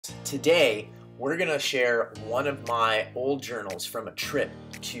Today, we're going to share one of my old journals from a trip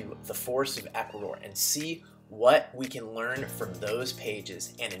to the forests of Ecuador and see what we can learn from those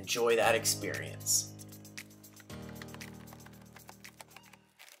pages and enjoy that experience.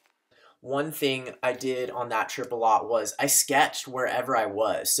 One thing I did on that trip a lot was I sketched wherever I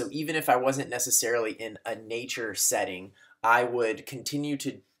was. So even if I wasn't necessarily in a nature setting, I would continue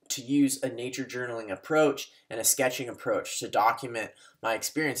to use a nature journaling approach and a sketching approach to document my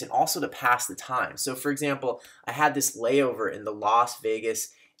experience and also to pass the time. So for example, I had this layover in the Las Vegas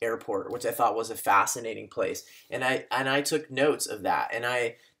airport, which I thought was a fascinating place. And I took notes of that and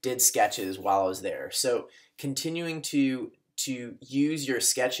I did sketches while I was there. So continuing to use your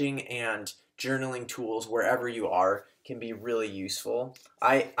sketching and journaling tools wherever you are can be really useful.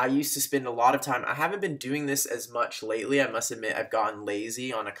 I used to spend a lot of time. I haven't been doing this as much lately. I must admit I've gotten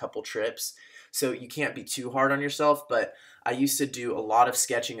lazy on a couple trips, so you can't be too hard on yourself, but I used to do a lot of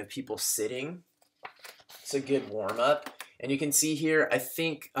sketching of people sitting. It's a good warm-up. And you can see here, I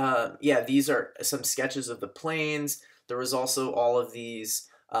think, yeah, these are some sketches of the planes. There was also all of these.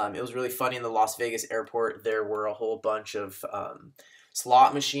 It was really funny in the Las Vegas airport. There were a whole bunch of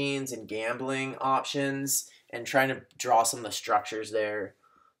slot machines and gambling options and trying to draw some of the structures there.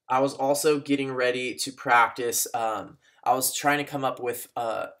 I was also getting ready to practice. I was trying to come up with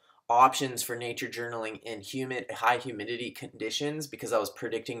options for nature journaling in high humidity conditions because I was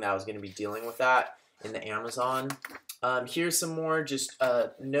predicting that I was going to be dealing with that in the Amazon. Here's some more just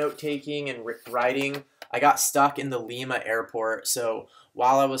note taking and writing. I got stuck in the Lima airport, so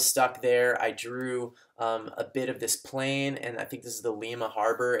while I was stuck there, I drew a bit of this plane, and I think this is the Lima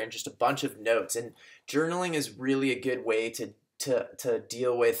harbor, and just a bunch of notes. And journaling is really a good way to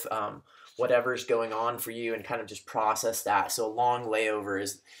deal with whatever's going on for you and kind of just process that. So a long layover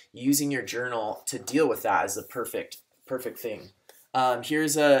is using your journal to deal with that is the perfect thing.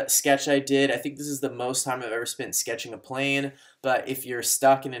 Here's a sketch I did. I think this is the most time I've ever spent sketching a plane, but if you're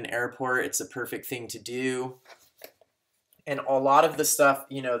stuck in an airport, it's a perfect thing to do. And a lot of the stuff,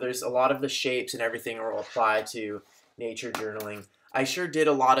 you know, there's a lot of the shapes and everything will apply to nature journaling. I sure did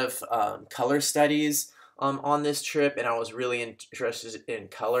a lot of color studies on this trip, and I was really interested in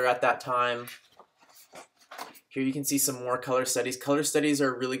color at that time. Here you can see some more color studies. Color studies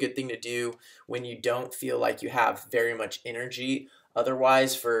are a really good thing to do when you don't feel like you have very much energy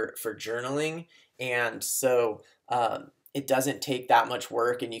otherwise for journaling. And so it doesn't take that much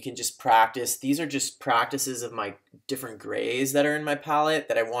work and you can just practice. These are just practices of my different grays that are in my palette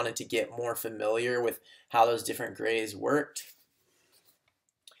that I wanted to get more familiar with how those different grays worked.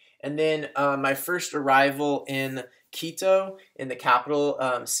 And then my first arrival in Quito, in the capital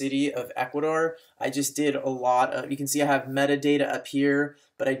city of Ecuador, I just did a lot of, you can see I have metadata up here,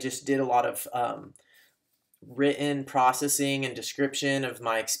 but I just did a lot of written processing and description of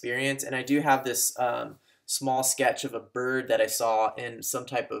my experience. And I do have this small sketch of a bird that I saw in some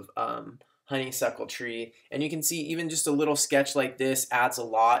type of honeysuckle tree. And you can see even just a little sketch like this adds a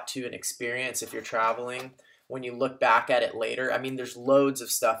lot to an experience if you're traveling. When you look back at it later, I mean, there's loads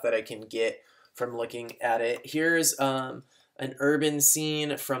of stuff that I can get from looking at it. Here's an urban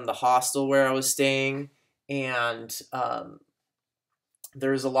scene from the hostel where I was staying, and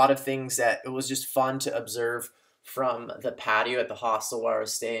there's a lot of things that it was just fun to observe from the patio at the hostel where I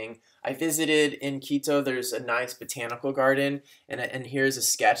was staying. I visited in Quito. There's a nice botanical garden, and here's a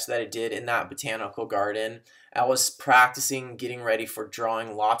sketch that I did in that botanical garden. I was practicing getting ready for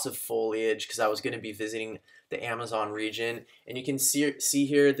drawing lots of foliage because I was going to be visiting the Amazon region. And you can see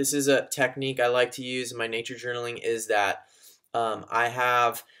here, this is a technique I like to use in my nature journaling, is that I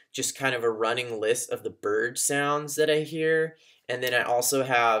have just kind of a running list of the bird sounds that I hear. And then I also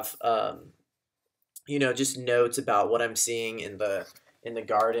have, you know, just notes about what I'm seeing in the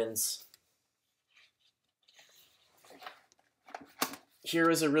gardens. Here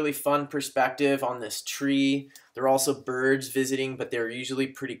is a really fun perspective on this tree. There are also birds visiting, but they're usually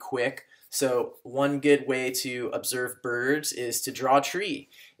pretty quick. So one good way to observe birds is to draw a tree.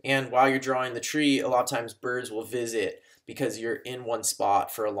 And while you're drawing the tree, a lot of times birds will visit because you're in one spot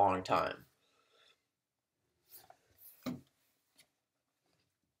for a long time.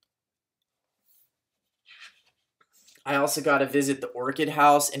 I also got to visit the orchid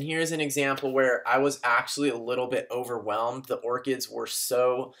house, and here's an example where I was actually a little bit overwhelmed. The orchids were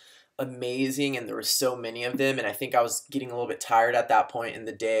so amazing and there were so many of them, and I think I was getting a little bit tired at that point in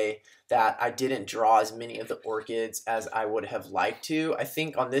the day that I didn't draw as many of the orchids as I would have liked to. I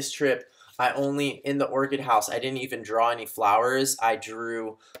think on this trip, in the orchid house, I didn't even draw any flowers. I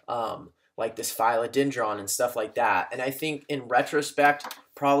drew like this philodendron and stuff like that. And I think in retrospect,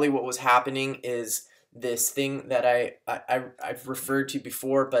 probably what was happening is this thing that I've referred to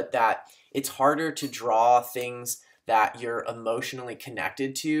before, but that it's harder to draw things that you're emotionally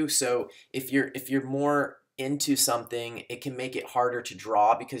connected to. So if you're more into something, it can make it harder to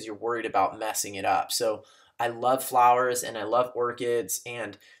draw because you're worried about messing it up. So I love flowers and I love orchids,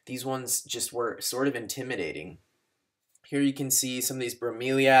 and these ones just were sort of intimidating. Here you can see some of these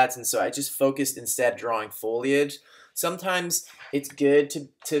bromeliads, and so I just focused instead drawing foliage. Sometimes it's good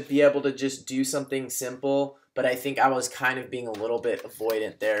to be able to just do something simple, but I think I was kind of being a little bit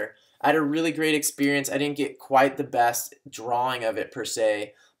avoidant there. I had a really great experience. I didn't get quite the best drawing of it per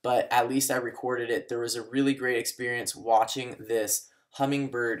se, but at least I recorded it. There was a really great experience watching this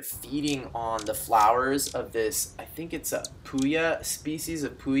hummingbird feeding on the flowers of this, I think it's a puya species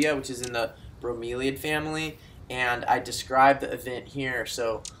of puya, which is in the bromeliad family, and I described the event here.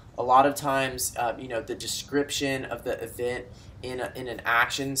 So a lot of times, the description of the event in an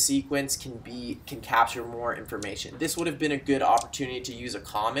action sequence can capture more information. This would have been a good opportunity to use a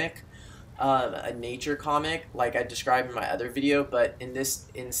comic, a nature comic, like I described in my other video. But in this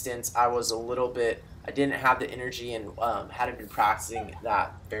instance, I didn't have the energy and hadn't been practicing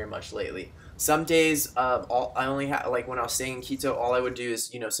that very much lately. Some days, I only had, like when I was staying in Quito, all I would do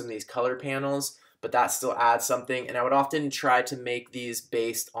is some of these color panels, but that still adds something. And I would often try to make these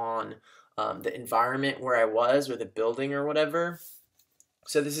based on the environment where I was, or the building or whatever.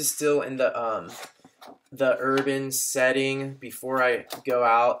 So this is still in the urban setting before I go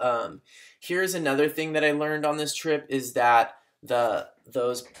out. Here's another thing that I learned on this trip is that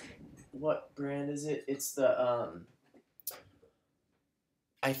those, what brand is it? It's the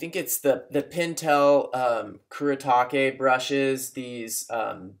I think it's the Pentel Kuretake brushes. These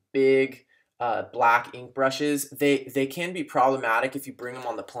big black ink brushes. They can be problematic if you bring them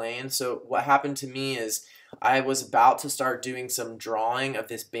on the plane. So what happened to me is I was about to start doing some drawing of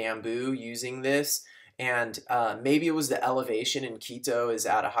this bamboo using this, and maybe it was the elevation in Quito is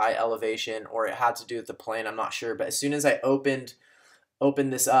at a high elevation, or it had to do with the plane. I'm not sure. But as soon as I opened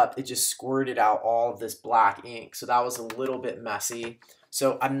this up, it just squirted out all of this black ink. So that was a little bit messy.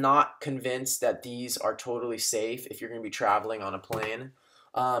 So I'm not convinced that these are totally safe if you're going to be traveling on a plane.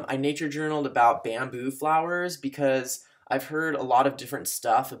 I nature journaled about bamboo flowers because I've heard a lot of different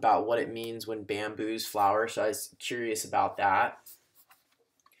stuff about what it means when bamboos flower, so I was curious about that.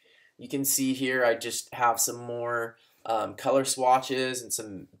 You can see here I just have some more color swatches and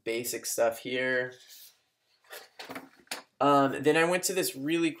some basic stuff here. Then I went to this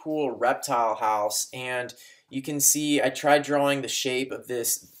really cool reptile house, and you can see I tried drawing the shape of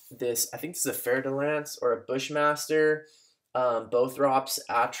this I think this is a fer-de-lance or a bushmaster, Bothrops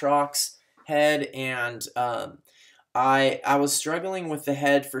atrox head, and I was struggling with the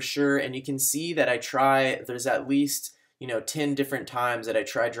head for sure. And you can see that there's at least 10 different times that I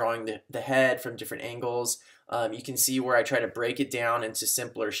try drawing the head from different angles. You can see where I try to break it down into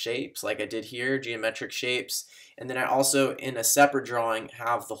simpler shapes like I did here, geometric shapes. And then I also, in a separate drawing,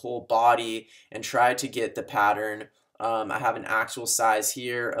 have the whole body and try to get the pattern. I have an actual size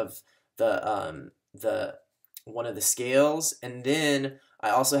here of the one of the scales, and then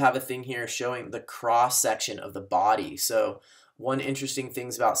I also have a thing here showing the cross section of the body. So one interesting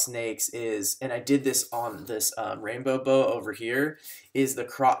things about snakes is, and I did this on this rainbow boa over here, is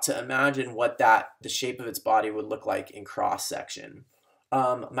to imagine what the shape of its body would look like in cross section.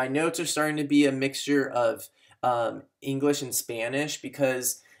 My notes are starting to be a mixture of English and Spanish,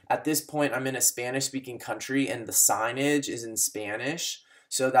 because at this point I'm in a Spanish speaking country and the signage is in Spanish.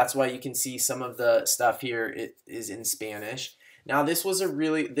 So that's why you can see some of the stuff here is in Spanish. Now this was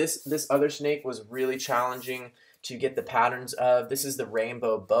this other snake was really challenging to get the patterns of. This is the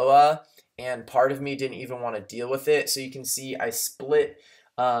rainbow boa, and part of me didn't even want to deal with it. So you can see I split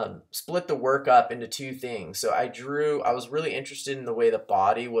the work up into two things. So I was really interested in the way the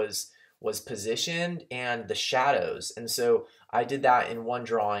body was positioned and the shadows, and so I did that in one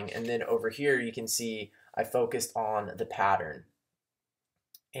drawing. And then over here you can see I focused on the pattern.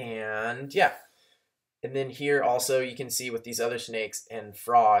 And yeah, and then here also you can see with these other snakes and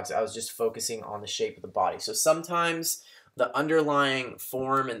frogs, I was just focusing on the shape of the body. So sometimes the underlying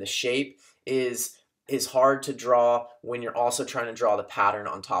form and the shape is hard to draw when you're also trying to draw the pattern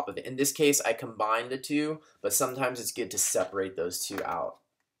on top of it. In this case, I combined the two, but sometimes it's good to separate those two out.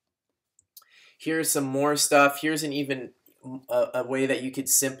 Here's some more stuff. Here's a way that you could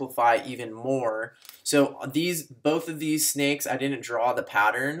simplify even more. So both of these snakes, I didn't draw the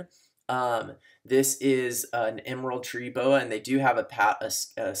pattern. This is an emerald tree boa, and they do have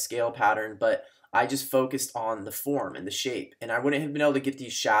a scale pattern, but I just focused on the form and the shape, and I wouldn't have been able to get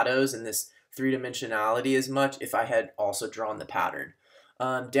these shadows and this three-dimensionality as much if I had also drawn the pattern.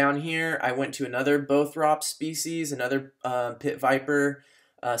 Down here, I went to another Bothrop species, another pit viper,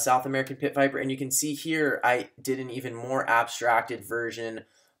 South American pit viper, and you can see here I did an even more abstracted version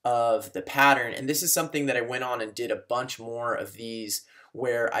of the pattern, and this is something that I went on and did a bunch more of these,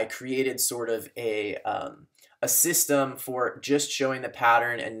 where I created sort of a system for just showing the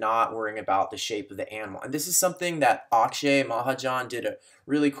pattern and not worrying about the shape of the animal. And this is something that Akshay Mahajan did a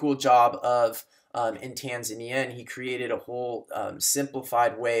really cool job of in Tanzania, and he created a whole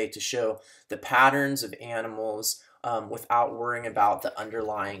simplified way to show the patterns of animals without worrying about the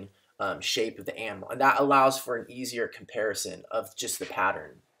underlying shape of the animal. And that allows for an easier comparison of just the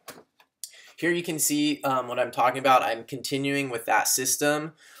pattern. Here you can see what I'm talking about. I'm continuing with that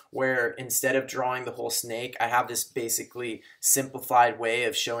system where instead of drawing the whole snake, I have this basically simplified way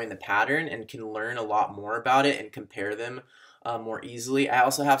of showing the pattern and can learn a lot more about it and compare them more easily. I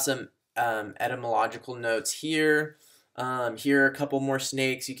also have some etymological notes here. Here are a couple more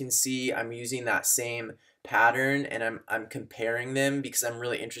snakes. You can see I'm using that same pattern, and I'm comparing them because I'm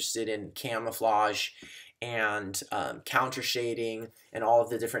really interested in camouflage and counter shading and all of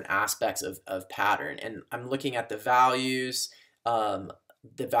the different aspects of pattern. And I'm looking at the values,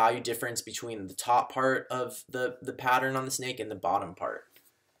 the value difference between the top part of the pattern on the snake and the bottom part.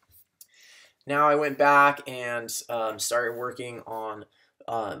 Now I went back and started working on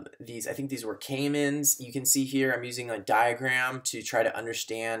these. I think these were caimans. You can see here I'm using a diagram to try to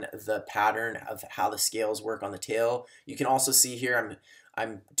understand the pattern of how the scales work on the tail. You can also see here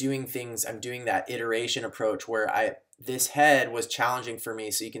I'm doing that iteration approach where this head was challenging for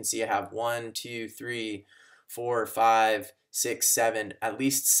me. So you can see I have 1, 2, 3, 4, 5, 6, 7, at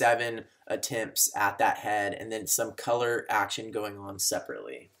least 7 attempts at that head, and then some color action going on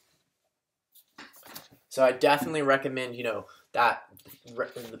separately. So I definitely recommend, that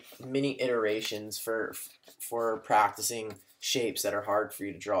many iterations for practicing shapes that are hard for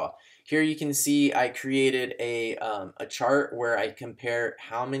you to draw. Here you can see I created a chart where I compare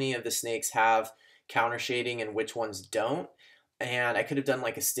how many of the snakes have counter shading and which ones don't. And I could have done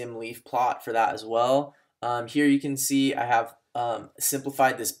like a stem leaf plot for that as well. Here you can see I have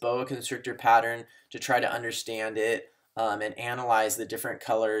simplified this boa constrictor pattern to try to understand it and analyze the different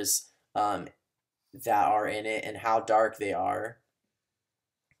colors that are in it and how dark they are.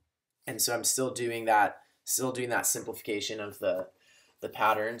 And so I'm still doing that simplification of the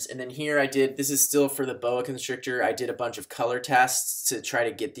patterns. And then here this is still for the boa constrictor. I did a bunch of color tests to try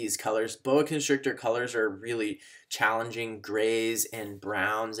to get these colors. Boa constrictor colors are really challenging: grays and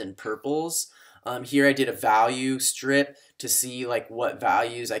browns and purples. Here I did a value strip to see like what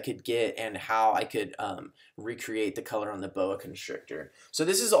values I could get and how I could recreate the color on the boa constrictor. So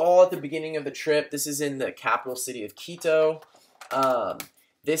this is all at the beginning of the trip. This is in the capital city of Quito.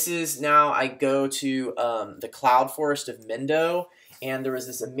 This is now I go to the cloud forest of Mendo, and there was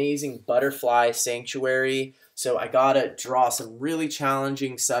this amazing butterfly sanctuary. So I gotta draw some really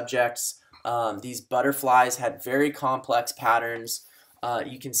challenging subjects. These butterflies had very complex patterns.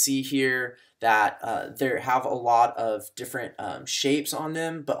 You can see here that they have a lot of different shapes on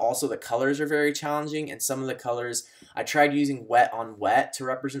them, but also the colors are very challenging. And some of the colors, I tried using wet on wet to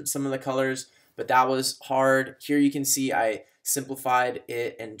represent some of the colors, but that was hard. Here you can see I simplified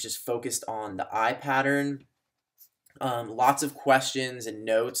it and just focused on the eye pattern. Lots of questions and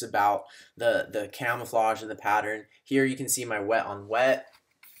notes about the camouflage and the pattern. Here you can see my wet on wet.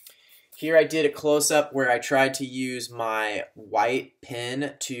 Here I did a close-up where I tried to use my white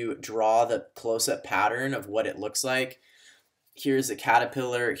pen to draw the close-up pattern of what it looks like. Here's a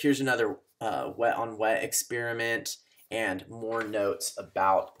caterpillar. Here's another wet on wet experiment, and more notes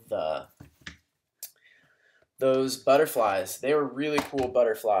about those butterflies. They were really cool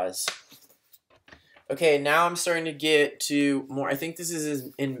butterflies. Okay, now I'm starting to get to more. I think this is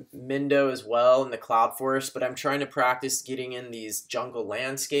in Mendo as well, in the cloud forest, but I'm trying to practice getting in these jungle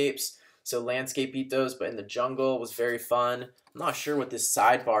landscapes. So landscape those, but in the jungle was very fun. I'm not sure what this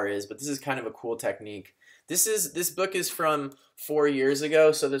sidebar is, but this is kind of a cool technique. This book is from 4 years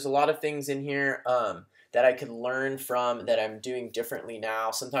ago, so there's a lot of things in here that I can learn from that I'm doing differently now.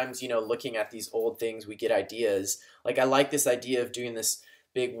 Sometimes, looking at these old things, we get ideas. Like I like this idea of doing this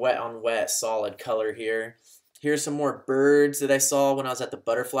big wet on wet solid color here. Here's some more birds that I saw when I was at the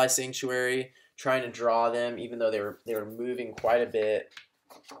butterfly sanctuary, trying to draw them, even though they were moving quite a bit.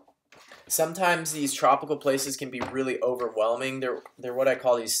 Sometimes these tropical places can be really overwhelming. They're what I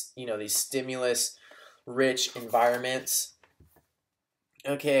call these stimulus-rich environments.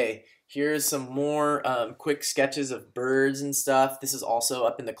 Okay, here's some more quick sketches of birds and stuff. This is also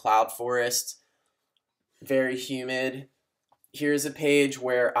up in the cloud forest. Very humid. Here's a page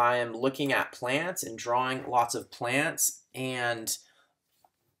where I am looking at plants and drawing lots of plants, and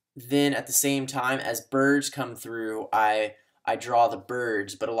then at the same time as birds come through, I draw the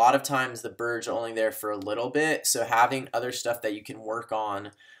birds, but a lot of times the birds are only there for a little bit, so having other stuff that you can work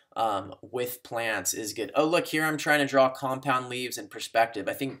on with plants is good. Oh, look, here I'm trying to draw compound leaves in perspective.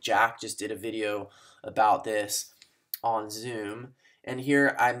 I think Jack just did a video about this on Zoom. And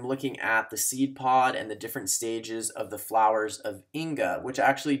here I'm looking at the seed pod and the different stages of the flowers of Inga, which I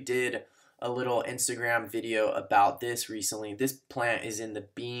actually did a little Instagram video about this recently. This plant is in the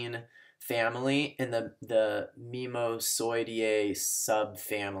bean family, in the Mimosoideae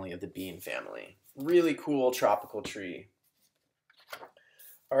subfamily of the bean family. Really cool tropical tree.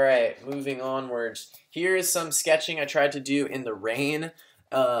 All right, moving onwards. Here is some sketching I tried to do in the rain.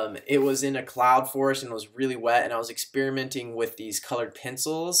 It was in a cloud forest and it was really wet, and I was experimenting with these colored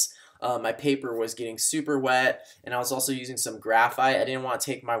pencils. My paper was getting super wet, and I was also using some graphite. I didn't want to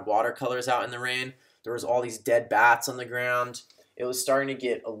take my watercolors out in the rain. There was all these dead bats on the ground. It was starting to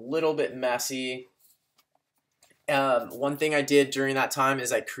get a little bit messy. One thing I did during that time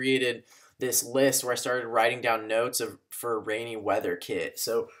is I created this list where I started writing down notes for a rainy weather kit.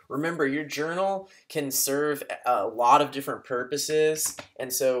 So remember, your journal can serve a lot of different purposes,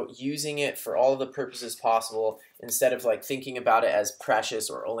 and so using it for all of the purposes possible instead of like thinking about it as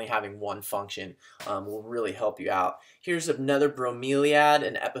precious or only having one function will really help you out. Here's another bromeliad,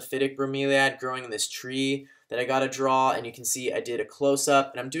 an epiphytic bromeliad growing in this tree that I got to draw, and you can see I did a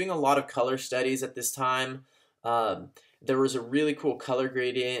close-up, and I'm doing a lot of color studies at this time. There was a really cool color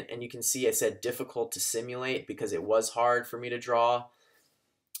gradient, and you can see I said difficult to simulate because it was hard for me to draw.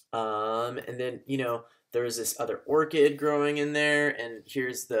 And then, you know, there was this other orchid growing in there, and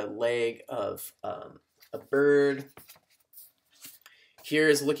here's the leg of a bird. Here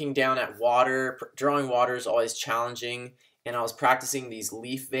is looking down at water. Drawing water is always challenging, and I was practicing these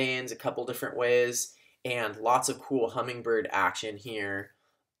leaf veins a couple different ways, and lots of cool hummingbird action here.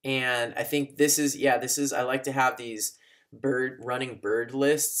 And I think this is, I like to have these running bird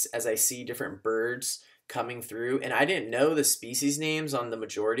lists as I see different birds coming through. And I didn't know the species names on the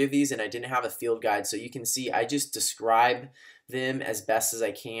majority of these, and I didn't have a field guide. So you can see I just describe them as best as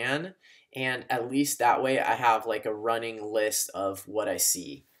I can. And at least that way I have like a running list of what I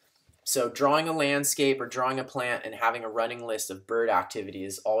see. So drawing a landscape or drawing a plant and having a running list of bird activity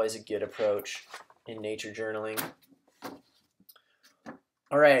is always a good approach in nature journaling.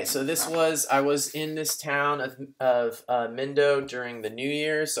 All right, so I was in this town of Mendo during the New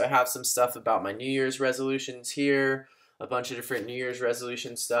Year, so I have some stuff about my New Year's resolutions here, a bunch of different New Year's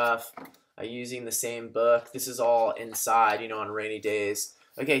resolution stuff. I'm using the same book. This is all inside, you know, on rainy days.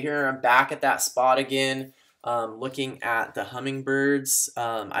 Okay, here I'm back at that spot again, looking at the hummingbirds.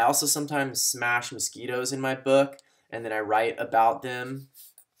 I also sometimes smash mosquitoes in my book, and then I write about them.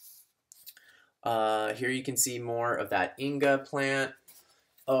 Here you can see more of that Inga plant.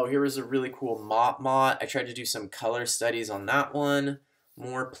 Oh, here was a really cool mott. I tried to do some color studies on that one.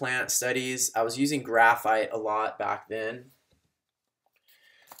 More plant studies. I was using graphite a lot back then.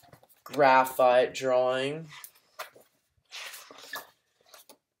 Graphite drawing.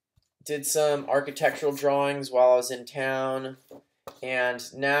 Did some architectural drawings while I was in town. And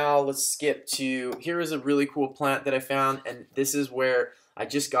now let's skip to, here is a really cool plant that I found, and this is where I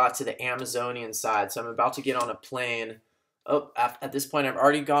just got to the Amazonian side. So I'm about to get on a plane. Oh, at this point I've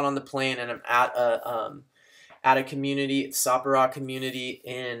already gone on the plane, and I'm at a community, Sapara community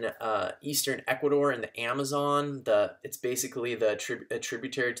in eastern Ecuador in the Amazon. It's basically a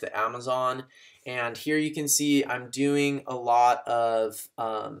tributary to the Amazon. And here you can see I'm doing a lot of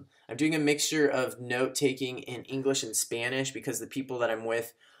I'm doing a mixture of note taking in English and Spanish because the people that I'm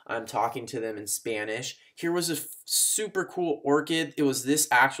with, I'm talking to them in Spanish. Here was a super cool orchid. It was this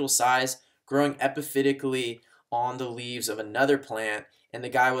actual size, growing epiphytically on the leaves of another plant, and the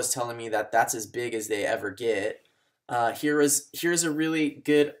guy was telling me that that's as big as they ever get. Here's a really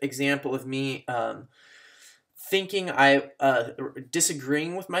good example of me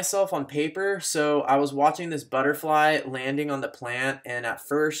disagreeing with myself on paper. So I was watching this butterfly landing on the plant, and at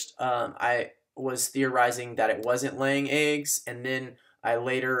first I was theorizing that it wasn't laying eggs, and then I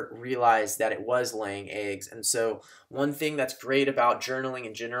later realized that it was laying eggs. And so one thing that's great about journaling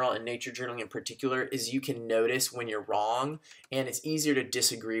in general and nature journaling in particular is you can notice when you're wrong, and it's easier to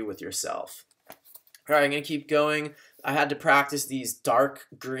disagree with yourself. All right, I'm going to keep going. I had to practice these dark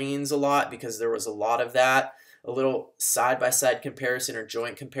greens a lot because there was a lot of that. A little side-by-side comparison or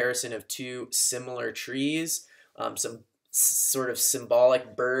joint comparison of two similar trees. Some sort of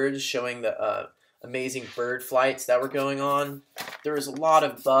symbolic birds showing the amazing bird flights that were going on. There was a lot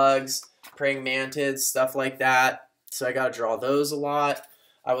of bugs, praying mantids, stuff like that. So I got to draw those a lot.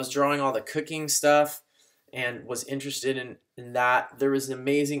 I was drawing all the cooking stuff and was interested in that. There was an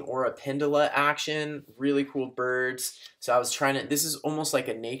amazing Orapindula action, really cool birds. So I was trying to, this is almost like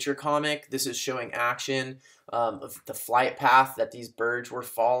a nature comic. This is showing action of the flight path that these birds were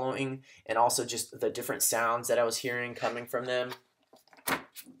following, and also just the different sounds that I was hearing coming from them.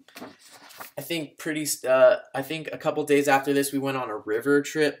 I think a couple days after this we went on a river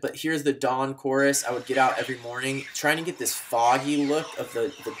trip, but here's the dawn chorus. I would get out every morning. Trying to get this foggy look of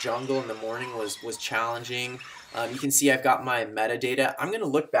the jungle in the morning was challenging. You can see I've got my metadata. I'm going to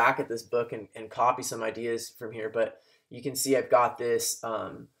look back at this book and copy some ideas from here, but you can see I've got this,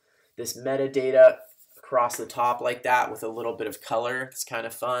 this metadata across the top like that with a little bit of color. It's kind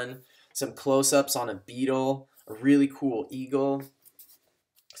of fun. Some close-ups on a beetle, a really cool eagle.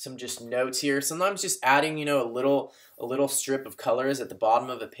 Some just notes here. Sometimes just adding, you know, a little strip of colors at the bottom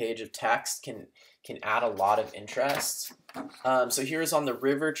of a page of text can add a lot of interest. So here's on the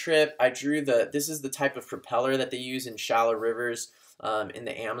river trip. I drew this is the type of propeller that they use in shallow rivers in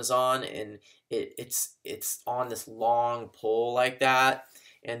the Amazon, and it's on this long pole like that.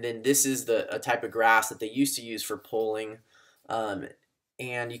 And then this is a type of grass that they used to use for poling.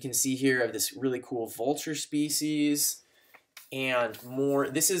 And you can see here I have this really cool vulture species. And more,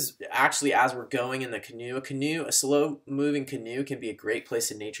 this is actually as we're going in the canoe. A slow-moving canoe can be a great place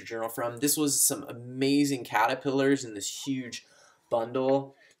to nature journal from. This was some amazing caterpillars in this huge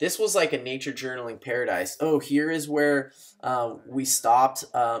bundle. This was like a nature journaling paradise. Oh, here is where we stopped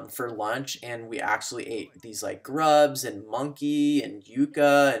for lunch, and we actually ate these like grubs and monkey and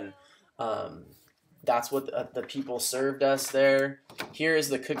yucca, and that's what the people served us there. Here is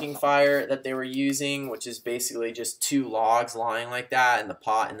the cooking fire that they were using, which is basically just 2 logs lying like that and the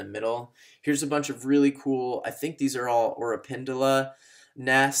pot in the middle. Here's a bunch of really cool, I think these are all Orapindula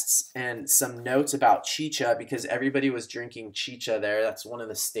nests, and some notes about chicha, because everybody was drinking chicha there. That's one of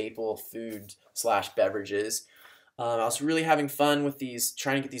the staple food / beverages. I was really having fun with these,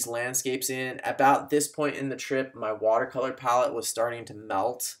 trying to get these landscapes in. About this point in the trip, my watercolor palette was starting to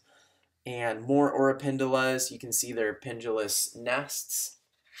melt. And more Orapindulas. You can see their pendulous nests.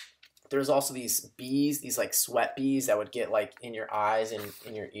 There's also these bees, these like sweat bees that would get like in your eyes and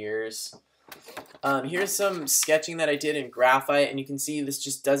in your ears. Here's some sketching that I did in graphite, and you can see this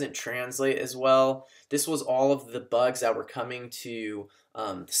just doesn't translate as well. This was all of the bugs that were coming to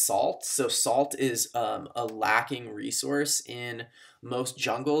salt. So salt is a lacking resource in most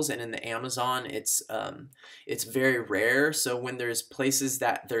jungles, and in the Amazon it's very rare. So when there's places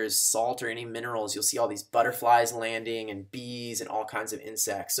that there's salt or any minerals, you'll see all these butterflies landing and bees and all kinds of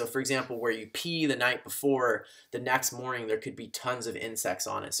insects. So for example, where you pee the night before, the next morning there could be tons of insects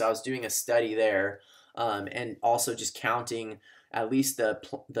on it. So I was doing a study there, and also just counting at least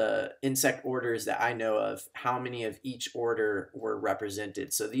the insect orders that I know of, how many of each order were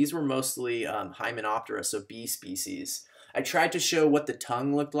represented. So these were mostly Hymenoptera, so bee species. I tried to show what the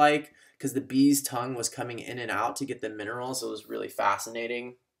tongue looked like, because the bee's tongue was coming in and out to get the minerals. It was really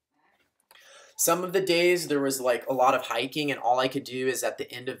fascinating. Some of the days there was like a lot of hiking, and all I could do is at the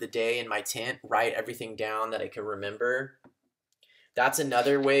end of the day in my tent write everything down that I could remember. That's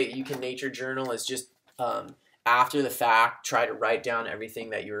another way you can nature journal, is just after the fact, try to write down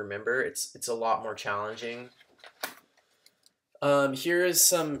everything that you remember. It's a lot more challenging. Here is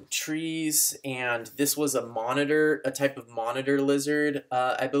some trees, and this was a type of monitor lizard,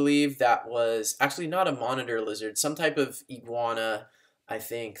 I believe. That was actually not a monitor lizard, some type of iguana, I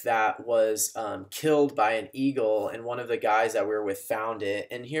think, that was killed by an eagle, and one of the guys that we were with found it.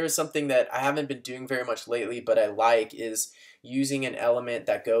 And here's something that I haven't been doing very much lately, but I like, is using an element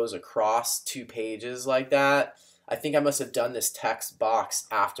that goes across 2 pages like that. I think I must have done this text box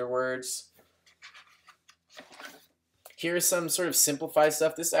afterwards. Here's some sort of simplified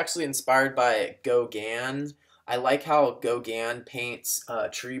stuff. This is actually inspired by Gauguin. I like how Gauguin paints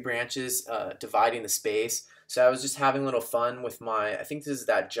tree branches dividing the space. So I was just having a little fun with I think this is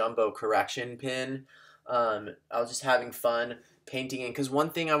that jumbo correction pen. I was just having fun painting in, because one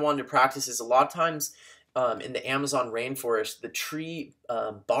thing I wanted to practice is a lot of times in the Amazon rainforest, the tree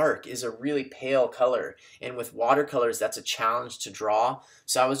bark is a really pale color, and with watercolors that's a challenge to draw.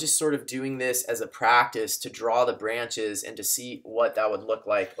 So I was just sort of doing this as a practice to draw the branches and to see what that would look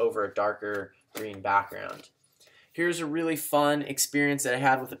like over a darker green background. Here's a really fun experience that I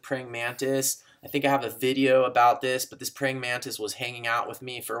had with a praying mantis. I think I have a video about this, but this praying mantis was hanging out with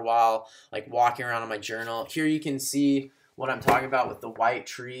me for a while, like walking around on my journal. Here you can see what I'm talking about with the white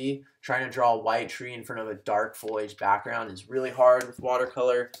tree. Trying to draw a white tree in front of a dark foliage background is really hard with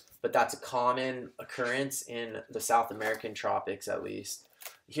watercolor, but that's a common occurrence in the South American tropics, at least.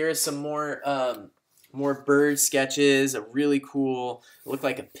 Here's some more More bird sketches, a really cool, looked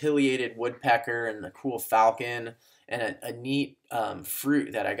like a pileated woodpecker and a cool falcon, and a neat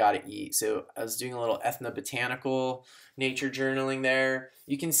fruit that I got to eat. So I was doing a little ethnobotanical nature journaling there.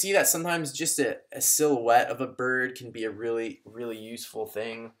 You can see that sometimes just a silhouette of a bird can be a really, really useful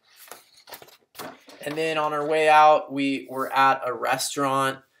thing. And then on our way out, we were at a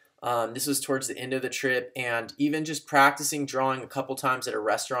restaurant. This was towards the end of the trip, and even just practicing drawing a couple times at a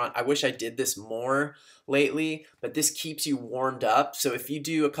restaurant. I wish I did this more lately, but this keeps you warmed up. So if you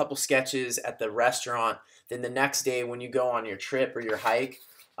do a couple sketches at the restaurant, then the next day when you go on your trip or your hike,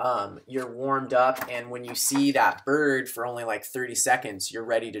 you're warmed up, and when you see that bird for only like 30 seconds, you're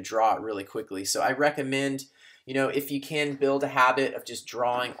ready to draw it really quickly. So I recommend, you know, if you can build a habit of just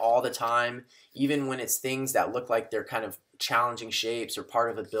drawing all the time, even when it's things that look like they're kind of challenging shapes or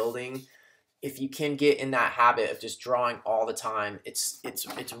part of a building, if you can get in that habit of just drawing all the time, it's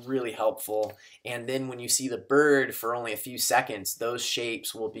really helpful. And then when you see the bird for only a few seconds, those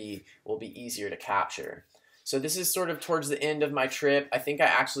shapes will be easier to capture. So this is sort of towards the end of my trip. I think I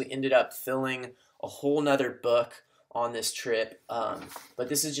actually ended up filling a whole nother book on this trip, but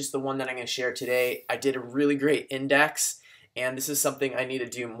this is just the one that I'm going to share today. I did a really great index, and this is something I need to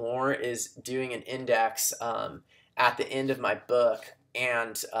do more, is doing an index at the end of my book,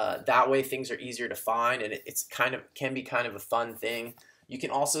 and that way things are easier to find, and it's can be kind of a fun thing. You can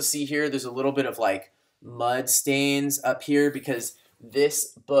also see here there's a little bit of like mud stains up here because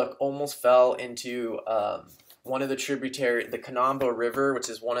this book almost fell into one of the the Canambo River, which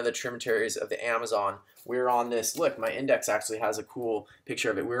is one of the tributaries of the Amazon. We're on this, look, my index actually has a cool picture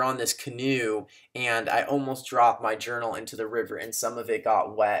of it. We're on this canoe, and I almost dropped my journal into the river, and some of it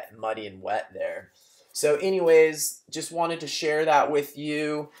got wet, muddy and wet there. So anyways, just wanted to share that with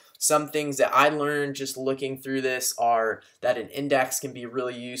you. Some things that I learned just looking through this are that an index can be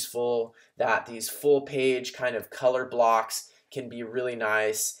really useful, that these full page kind of color blocks can be really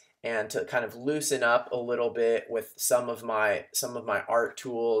nice, and to kind of loosen up a little bit with some of my art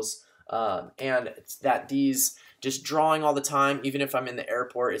tools, and that these just drawing all the time, even if I'm in the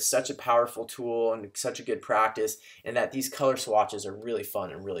airport, is such a powerful tool and such a good practice, and that these color swatches are really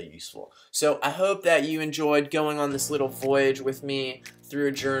fun and really useful. So I hope that you enjoyed going on this little voyage with me through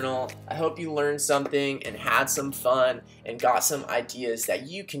a journal. I hope you learned something and had some fun and got some ideas that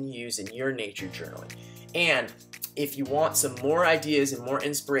you can use in your nature journaling. And if you want some more ideas and more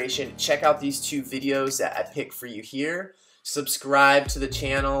inspiration, check out these two videos that I picked for you here. Subscribe to the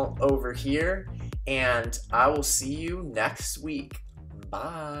channel over here, and I will see you next week.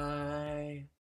 Bye.